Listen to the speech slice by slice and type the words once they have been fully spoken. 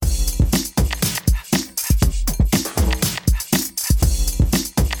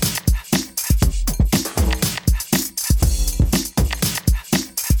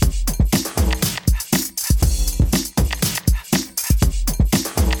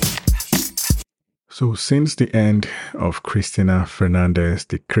So, since the end of Cristina Fernandez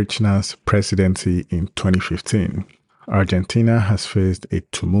de Kirchner's presidency in 2015, Argentina has faced a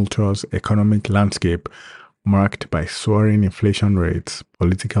tumultuous economic landscape marked by soaring inflation rates,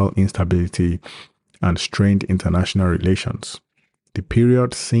 political instability, and strained international relations. The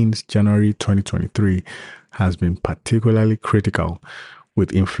period since January 2023 has been particularly critical,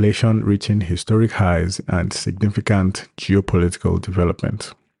 with inflation reaching historic highs and significant geopolitical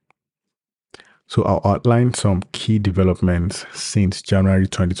developments. So I'll outline some key developments since January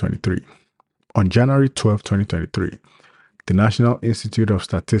 2023. On January 12, 2023, the National Institute of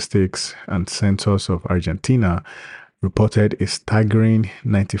Statistics and Census of Argentina reported a staggering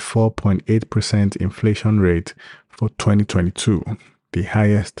 94.8% inflation rate for 2022, the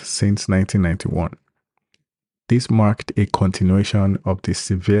highest since 1991. This marked a continuation of the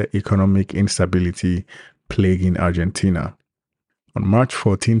severe economic instability plaguing Argentina. On March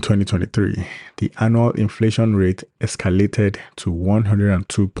 14, 2023, the annual inflation rate escalated to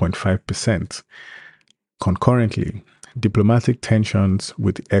 102.5%. Concurrently, diplomatic tensions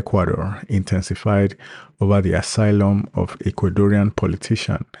with Ecuador intensified over the asylum of Ecuadorian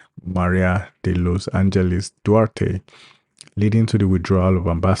politician Maria de Los Angeles Duarte, leading to the withdrawal of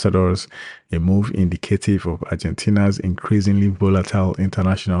ambassadors, a move indicative of Argentina's increasingly volatile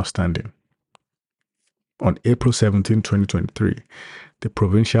international standing. On April 17, 2023, the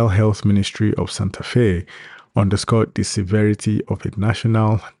Provincial Health Ministry of Santa Fe underscored the severity of a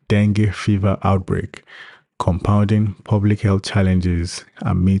national dengue fever outbreak, compounding public health challenges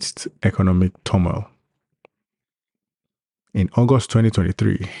amidst economic turmoil. In August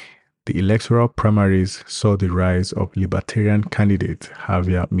 2023, the electoral primaries saw the rise of Libertarian candidate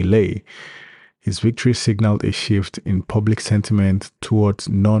Javier Milei. His victory signaled a shift in public sentiment towards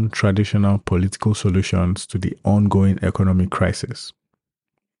non-traditional political solutions to the ongoing economic crisis.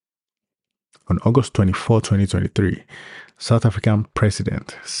 On August 24, 2023, South African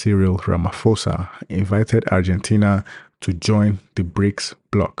President Cyril Ramaphosa invited Argentina to join the BRICS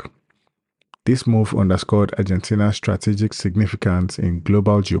bloc. This move underscored Argentina's strategic significance in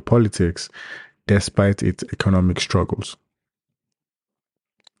global geopolitics despite its economic struggles.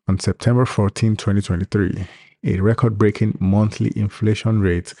 On September 14, 2023, a record-breaking monthly inflation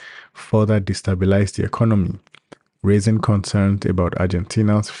rate further destabilized the economy, raising concerns about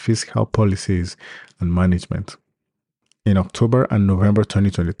Argentina's fiscal policies and management. In October and November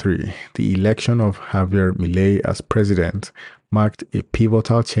 2023, the election of Javier Milei as president marked a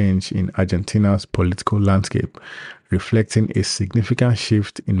pivotal change in Argentina's political landscape, reflecting a significant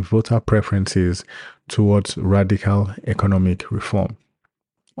shift in voter preferences towards radical economic reform.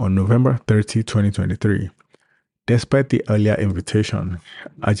 On November 30, 2023, despite the earlier invitation,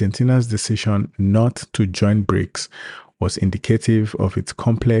 Argentina's decision not to join BRICS was indicative of its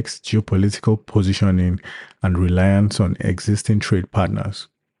complex geopolitical positioning and reliance on existing trade partners.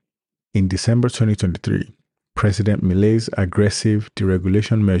 In December 2023, President Milei's aggressive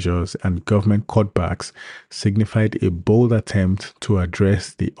deregulation measures and government cutbacks signified a bold attempt to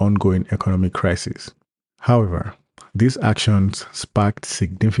address the ongoing economic crisis. However, these actions sparked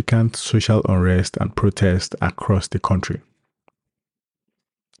significant social unrest and protest across the country.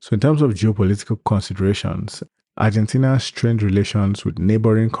 So in terms of geopolitical considerations, Argentina's strained relations with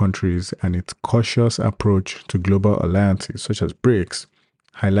neighboring countries and its cautious approach to global alliances such as BRICS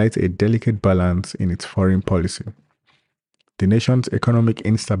highlight a delicate balance in its foreign policy. The nation's economic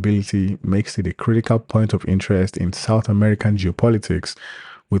instability makes it a critical point of interest in South American geopolitics,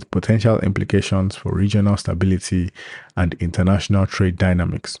 with potential implications for regional stability and international trade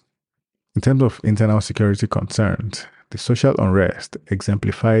dynamics. In terms of internal security concerns, the social unrest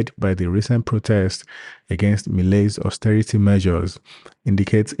exemplified by the recent protests against Milei's austerity measures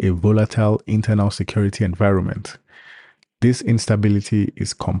indicates a volatile internal security environment. This instability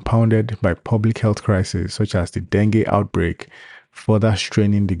is compounded by public health crises such as the dengue outbreak, further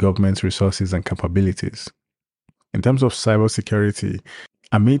straining the government's resources and capabilities. In terms of cybersecurity,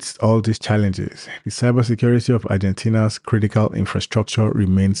 amidst all these challenges, the cybersecurity of Argentina's critical infrastructure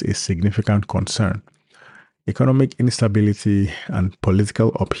remains a significant concern. Economic instability and political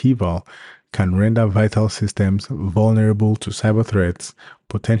upheaval can render vital systems vulnerable to cyber threats,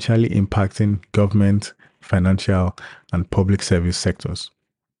 potentially impacting government, financial, and public service sectors.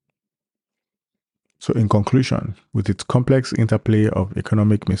 So in conclusion, with its complex interplay of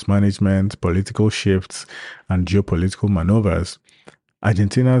economic mismanagement, political shifts, and geopolitical maneuvers,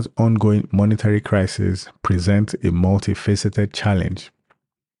 Argentina's ongoing monetary crisis presents a multifaceted challenge.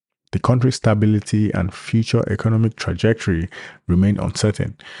 The country's stability and future economic trajectory remain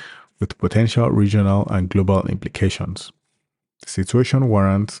uncertain, with potential regional and global implications. The situation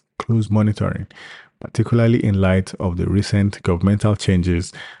warrants close monitoring, particularly in light of the recent governmental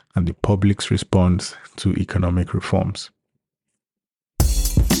changes and the public's response to economic reforms.